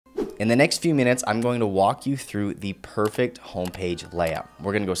In the next few minutes, I'm going to walk you through the perfect homepage layout.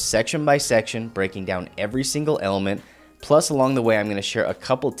 We're going to go section by section, breaking down every single element. Plus, along the way, I'm going to share a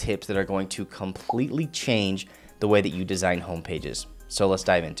couple tips that are going to completely change the way that you design homepages. So let's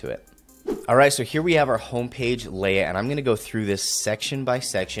dive into it. All right, so here we have our homepage layout, and I'm going to go through this section by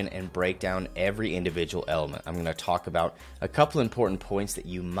section and break down every individual element. I'm going to talk about a couple important points that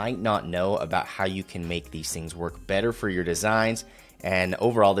you might not know about how you can make these things work better for your designs. And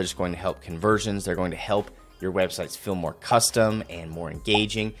overall, they're just going to help conversions. They're going to help your websites feel more custom and more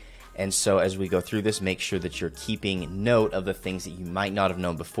engaging. And so as we go through this, make sure that you're keeping note of the things that you might not have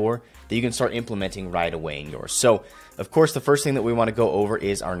known before that you can start implementing right away in yours. So, of course, the first thing that we want to go over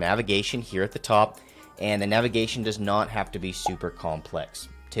is our navigation here at the top. And the navigation does not have to be super complex.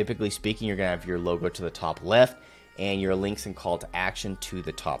 Typically speaking, you're going to have your logo to the top left and your links and call to action to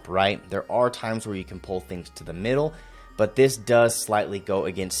the top right. There are times where you can pull things to the middle, but this does slightly go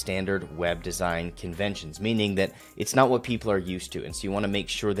against standard web design conventions, meaning that it's not what people are used to. And so you want to make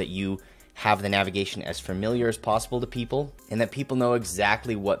sure that you have the navigation as familiar as possible to people and that people know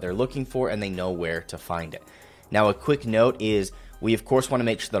exactly what they're looking for and they know where to find it. Now, a quick note is we, of course, want to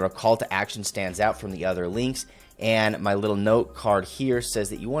make sure that our call to action stands out from the other links. And my little note card here says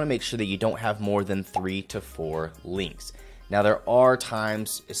that you want to make sure that you don't have more than 3 to 4 links. Now, there are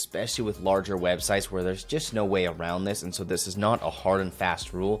times, especially with larger websites, where there's just no way around this, and so this is not a hard and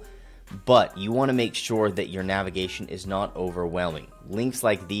fast rule, but you want to make sure that your navigation is not overwhelming. Links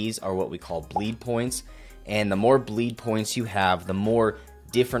like these are what we call bleed points, and the more bleed points you have, the more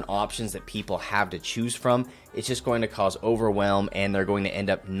different options that people have to choose from. It's just going to cause overwhelm, and they're going to end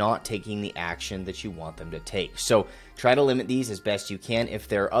up not taking the action that you want them to take. So try to limit these as best you can. If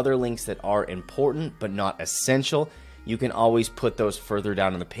there are other links that are important but not essential, you can always put those further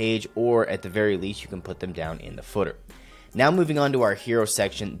down on the page, or at the very least, you can put them down in the footer. Now moving on to our hero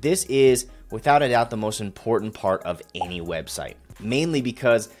section, this is without a doubt the most important part of any website, mainly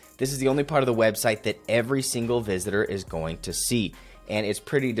because this is the only part of the website that every single visitor is going to see. And it's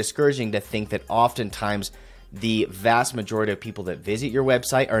pretty discouraging to think that oftentimes the vast majority of people that visit your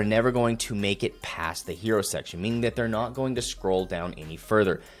website are never going to make it past the hero section, meaning that they're not going to scroll down any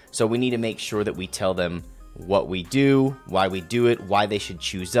further. So we need to make sure that we tell them what we do, why we do it, why they should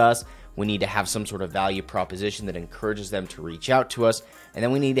choose us. We need to have some sort of value proposition that encourages them to reach out to us, and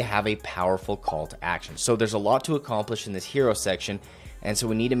then we need to have a powerful call to action. So there's a lot to accomplish in this hero section, and so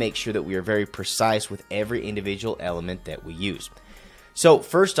we need to make sure that we are very precise with every individual element that we use. So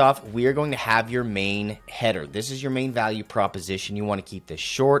first off, we are going to have your main header. This is your main value proposition. You want to keep this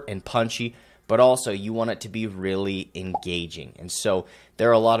short and punchy, but also you want it to be really engaging. And so there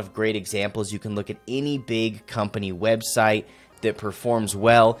are a lot of great examples. You can look at any big company website that performs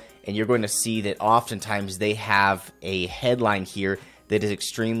well, and you're going to see that oftentimes they have a headline here that is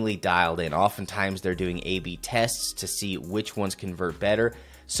extremely dialed in. Oftentimes they're doing A/B tests to see which ones convert better.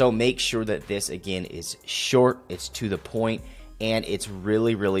 So make sure that this, again, is short, it's to the point, and it's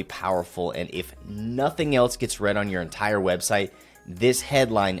really, really powerful. And if nothing else gets read on your entire website, this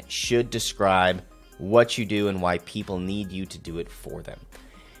headline should describe what you do and why people need you to do it for them.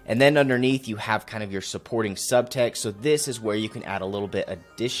 And then underneath you have kind of your supporting subtext. So this is where you can add a little bit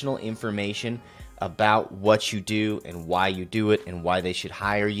additional information about what you do and why you do it and why they should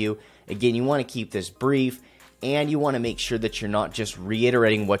hire you. Again, you want to keep this brief, and you want to make sure that you're not just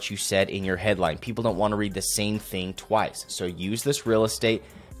reiterating what you said in your headline. People don't want to read the same thing twice. So use this real estate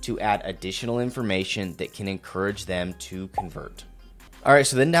to add additional information that can encourage them to convert. All right,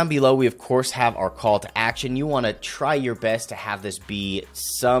 so then down below, we of course have our call to action. You want to try your best to have this be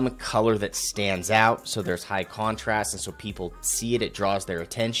some color that stands out, so there's high contrast, and so people see it, it draws their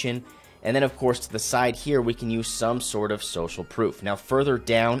attention. And then of course to the side here, we can use some sort of social proof. Now further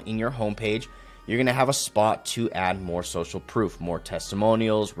down in your homepage, you're going to have a spot to add more social proof, more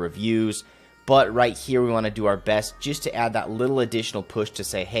testimonials, reviews. But right here, we want to do our best just to add that little additional push to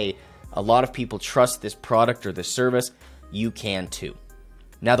say, hey, a lot of people trust this product or this service. You can too.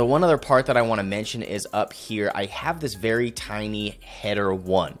 Now, the one other part that I want to mention is up here. I have this very tiny header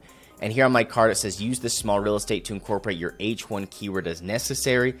 1. And here on my card, it says use this small real estate to incorporate your H1 keyword as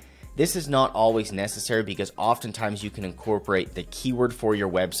necessary. This is not always necessary because oftentimes you can incorporate the keyword for your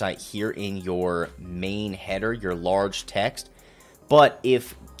website here in your main header, your large text. But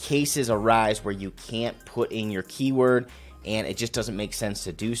if cases arise where you can't put in your keyword and it just doesn't make sense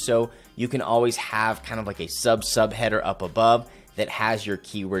to do so, you can always have kind of like a subheader up above that has your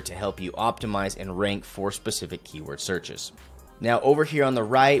keyword to help you optimize and rank for specific keyword searches. Now over here on the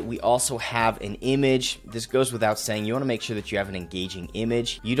right, we also have an image. This goes without saying, you want to make sure that you have an engaging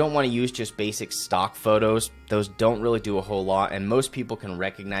image. You don't want to use just basic stock photos. Those don't really do a whole lot, and most people can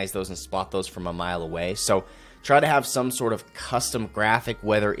recognize those and spot those from a mile away. So try to have some sort of custom graphic,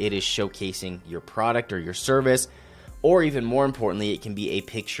 whether it is showcasing your product or your service, or even more importantly, it can be a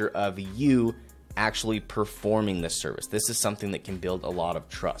picture of you actually performing the service. This is something that can build a lot of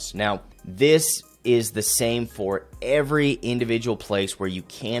trust. Now, this is the same for every individual place where you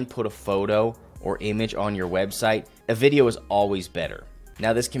can put a photo or image on your website. A video is always better.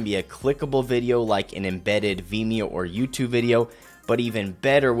 Now, this can be a clickable video like an embedded Vimeo or YouTube video, but even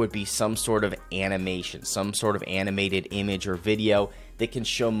better would be some sort of animation, some sort of animated image or video that can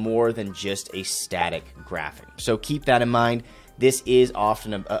show more than just a static graphic. So keep that in mind. This is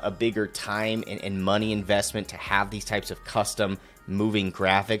often a bigger time and money investment to have these types of custom moving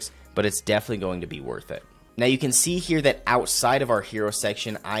graphics, but it's definitely going to be worth it. Now you can see here that outside of our hero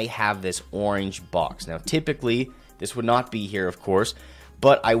section, I have this orange box. Now typically this would not be here, of course,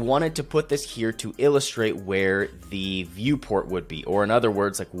 but I wanted to put this here to illustrate where the viewport would be, or in other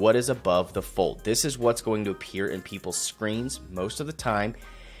words, like what is above the fold. This is what's going to appear in people's screens most of the time.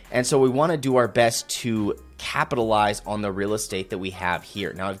 And so we want to do our best to capitalize on the real estate that we have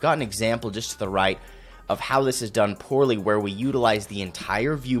here. Now I've got an example just to the right of how this is done poorly, where we utilize the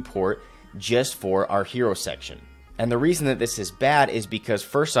entire viewport just for our hero section. And the reason that this is bad is because,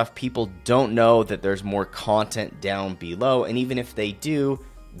 first off, people don't know that there's more content down below, and even if they do,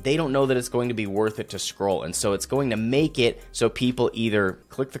 they don't know that it's going to be worth it to scroll. And so it's going to make it so people either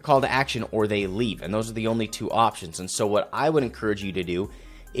click the call to action or they leave, and those are the only two options. And so what I would encourage you to do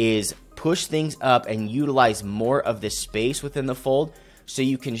is push things up and utilize more of this space within the fold, so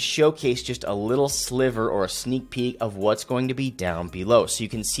you can showcase just a little sliver or a sneak peek of what's going to be down below. So you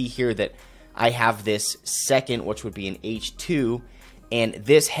can see here that I have this second, which would be an H2, and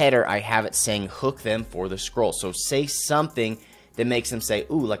this header, I have it saying hook them for the scroll. So say something that makes them say,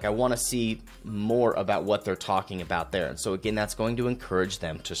 ooh, like I want to see more about what they're talking about there. And so again, that's going to encourage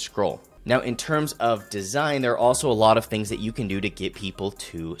them to scroll. Now, in terms of design, there are also a lot of things that you can do to get people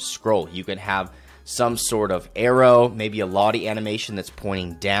to scroll. You can have some sort of arrow, maybe a Lottie animation that's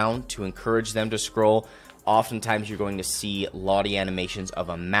pointing down to encourage them to scroll. Oftentimes, you're going to see Lottie animations of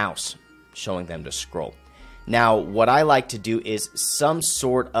a mouse showing them to scroll. Now, what I like to do is some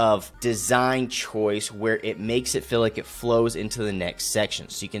sort of design choice where it makes it feel like it flows into the next section.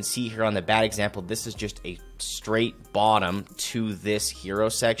 So you can see here on the bad example, this is just a straight bottom to this hero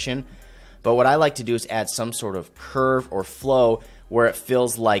section. But what I like to do is add some sort of curve or flow where it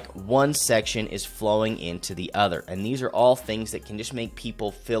feels like one section is flowing into the other. And these are all things that can just make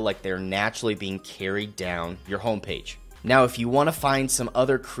people feel like they're naturally being carried down your homepage. Now, if you want to find some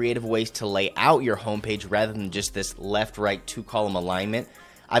other creative ways to lay out your homepage rather than just this left-right two-column alignment,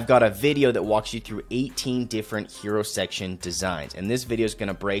 I've got a video that walks you through 18 different hero section designs. And this video is going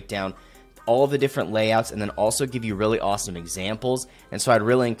to break down all of the different layouts and then also give you really awesome examples. And so I'd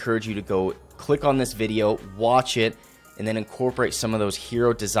really encourage you to go click on this video, watch it, and then incorporate some of those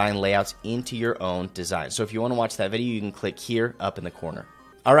hero design layouts into your own design. So if you want to watch that video, you can click here up in the corner.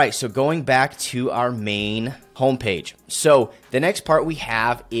 All right, so going back to our main homepage. So the next part we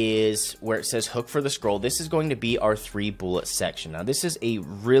have is where it says hook for the scroll. This is going to be our 3-bullet section. Now, this is a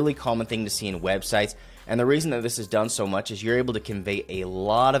really common thing to see in websites. And the reason that this is done so much is you're able to convey a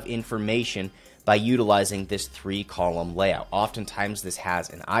lot of information by utilizing this 3-column layout. Oftentimes, this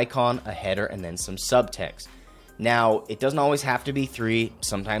has an icon, a header, and then some subtext. Now, it doesn't always have to be 3.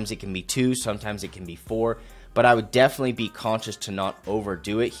 Sometimes it can be 2. Sometimes it can be 4. But I would definitely be conscious to not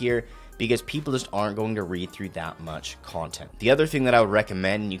overdo it here because people just aren't going to read through that much content. The other thing that I would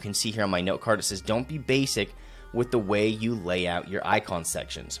recommend, and you can see here on my note card, it says don't be basic with the way you lay out your icon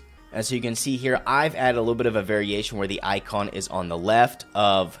sections. And so you can see here, I've added a little bit of a variation where the icon is on the left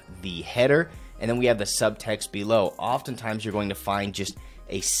of the header, and then we have the subtext below. Oftentimes, you're going to find just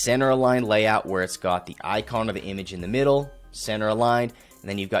a center aligned layout where it's got the icon of the image in the middle, center aligned, and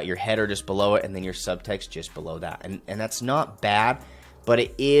then you've got your header just below it, and then your subtext just below that. And that's not bad, but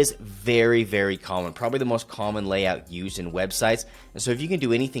it is very, very common. Probably the most common layout used in websites. And so if you can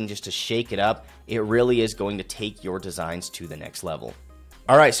do anything just to shake it up, it really is going to take your designs to the next level.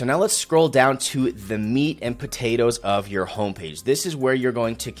 All right, so now let's scroll down to the meat and potatoes of your homepage. This is where you're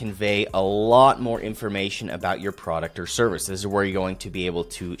going to convey a lot more information about your product or service. This is where you're going to be able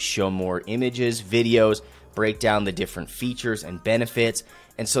to show more images, videos, break down the different features and benefits.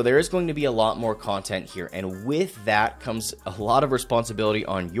 And so there is going to be a lot more content here. And with that comes a lot of responsibility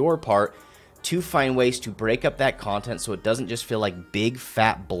on your part to find ways to break up that content so it doesn't just feel like big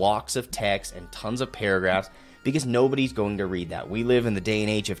fat blocks of text and tons of paragraphs, because nobody's going to read that. We live in the day and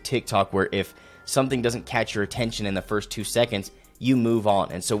age of TikTok where if something doesn't catch your attention in the first 2 seconds, you move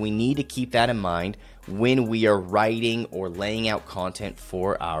on. And so we need to keep that in mind when we are writing or laying out content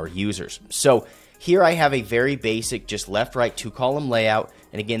for our users. So here I have a very basic, just left, right, 2-column layout.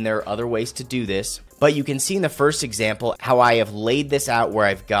 And again, there are other ways to do this. But you can see in the first example how I have laid this out where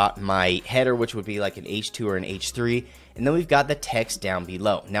I've got my header, which would be like an H2 or an H3. And then we've got the text down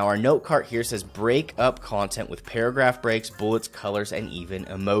below. Now our note card here says break up content with paragraph breaks, bullets, colors, and even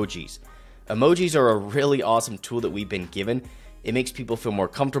emojis. Emojis are a really awesome tool that we've been given. It makes people feel more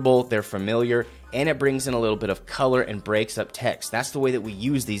comfortable, they're familiar, and it brings in a little bit of color and breaks up text. That's the way that we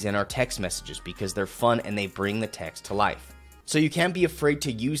use these in our text messages because they're fun and they bring the text to life. So you can't be afraid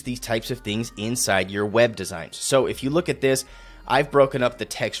to use these types of things inside your web designs. So if you look at this, I've broken up the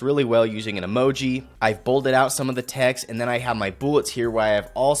text really well using an emoji. I've bolded out some of the text, and then I have my bullets here where I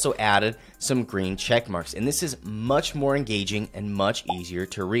have also added some green check marks. And this is much more engaging and much easier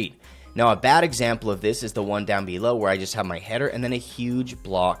to read. Now, a bad example of this is the one down below where I just have my header and then a huge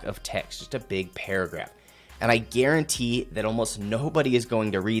block of text, just a big paragraph. And I guarantee that almost nobody is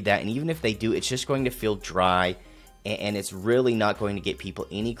going to read that, and even if they do, it's just going to feel dry, and it's really not going to get people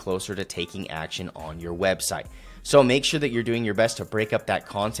any closer to taking action on your website. So make sure that you're doing your best to break up that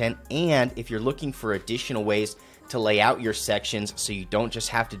content, and if you're looking for additional ways to lay out your sections so you don't just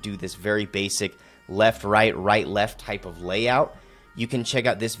have to do this very basic left, right, right, left type of layout, you can check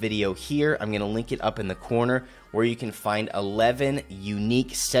out this video here. I'm going to link it up in the corner where you can find 11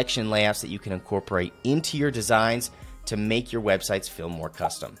 unique section layouts that you can incorporate into your designs to make your websites feel more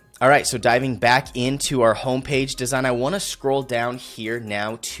custom. All right, so diving back into our homepage design, I want to scroll down here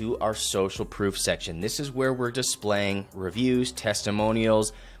now to our social proof section. This is where we're displaying reviews,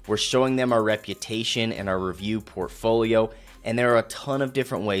 testimonials. We're showing them our reputation and our review portfolio. And there are a ton of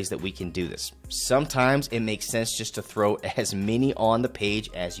different ways that we can do this. Sometimes it makes sense just to throw as many on the page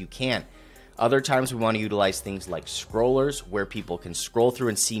as you can. Other times we want to utilize things like scrollers where people can scroll through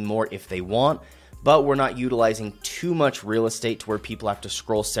and see more if they want, but we're not utilizing too much real estate to where people have to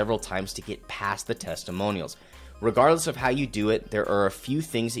scroll several times to get past the testimonials. Regardless of how you do it, there are a few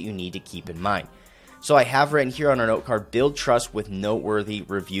things that you need to keep in mind. So I have written here on our note card, build trust with noteworthy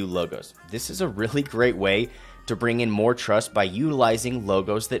review logos. This is a really great way to bring in more trust by utilizing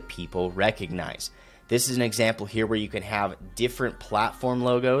logos that people recognize. This is an example here where you can have different platform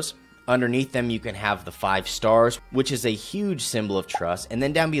logos. Underneath them, you can have the 5 stars, which is a huge symbol of trust. And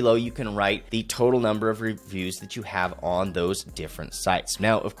then down below, you can write the total number of reviews that you have on those different sites.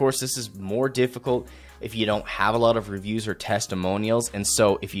 Now, of course, this is more difficult if you don't have a lot of reviews or testimonials. And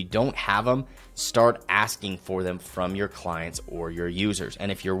so if you don't have them, start asking for them from your clients or your users.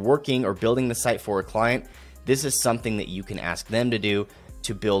 And if you're working or building the site for a client, this is something that you can ask them to do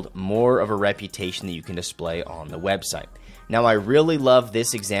to build more of a reputation that you can display on the website. Now, I really love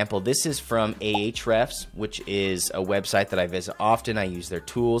this example. This is from Ahrefs, which is a website that I visit often. I use their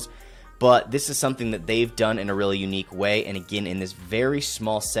tools, but this is something that they've done in a really unique way. And again, in this very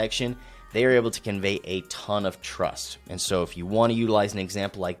small section, they are able to convey a ton of trust. And so if you want to utilize an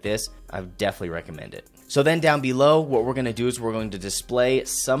example like this, I would definitely recommend it. So then down below, what we're going to do is we're going to display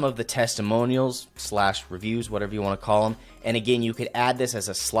some of the testimonials / reviews, whatever you want to call them. And again, you could add this as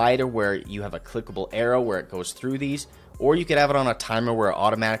a slider where you have a clickable arrow where it goes through these, or you could have it on a timer where it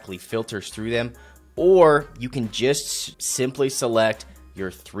automatically filters through them, or you can just simply select your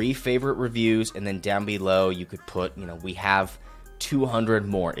 3 favorite reviews, and then down below you could put, we have 200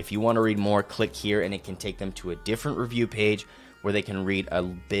 more. If you want to read more, click here and it can take them to a different review page where they can read a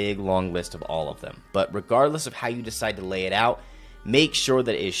big long list of all of them. But regardless of how you decide to lay it out, make sure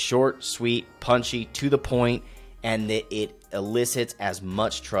that it is short, sweet, punchy, to the point, and that it elicits as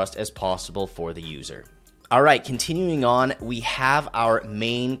much trust as possible for the user. All right, continuing on, we have our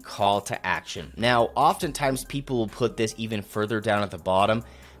main call to action. Now, oftentimes people will put this even further down at the bottom,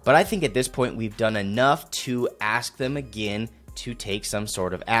 but I think at this point we've done enough to ask them again to take some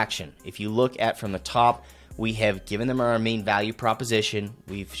sort of action. If you look at from the top, we have given them our main value proposition.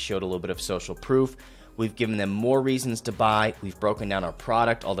 We've showed a little bit of social proof. We've given them more reasons to buy. We've broken down our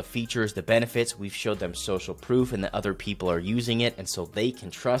product, all the features, the benefits. We've showed them social proof and that other people are using it, and so they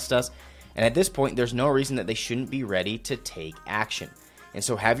can trust us. And at this point, there's no reason that they shouldn't be ready to take action. And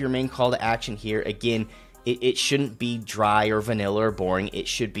so have your main call to action here. Again, it shouldn't be dry or vanilla or boring. It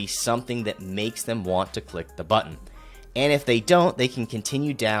should be something that makes them want to click the button. And if they don't, they can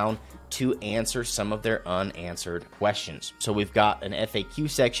continue down to answer some of their unanswered questions. So we've got an FAQ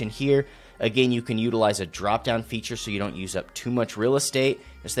section here. Again, you can utilize a drop-down feature so you don't use up too much real estate,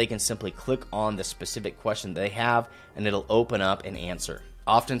 so they can simply click on the specific question they have and it'll open up and answer.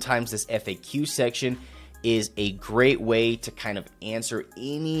 Oftentimes this FAQ section is a great way to kind of answer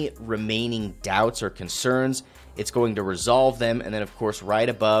any remaining doubts or concerns. It's going to resolve them, and then of course right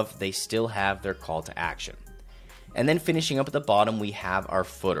above they still have their call to action. And then finishing up at the bottom, we have our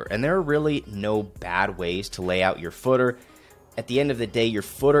footer. And there are really no bad ways to lay out your footer. At the end of the day, your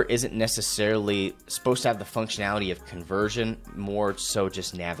footer isn't necessarily supposed to have the functionality of conversion, more so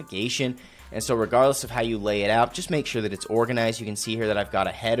just navigation. And so regardless of how you lay it out, just make sure that it's organized. You can see here that I've got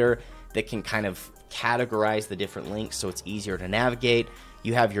a header that can kind of categorize the different links so it's easier to navigate.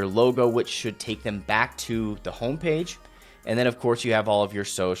 You have your logo, which should take them back to the home page. And then of course you have all of your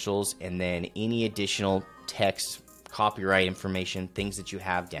socials and then any additional text, copyright information, things that you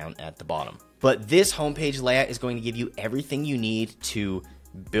have down at the bottom. But this homepage layout is going to give you everything you need to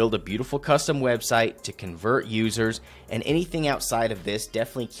build a beautiful custom website, to convert users, and anything outside of this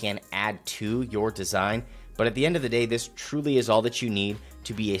definitely can add to your design. But at the end of the day, this truly is all that you need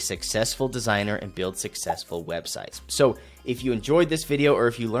to be a successful designer and build successful websites. So if you enjoyed this video or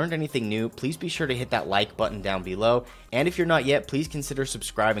if you learned anything new, please be sure to hit that like button down below. And if you're not yet, please consider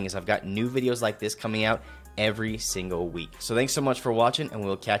subscribing, as I've got new videos like this coming out every single week. So thanks so much for watching, and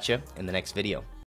we'll catch you in the next video.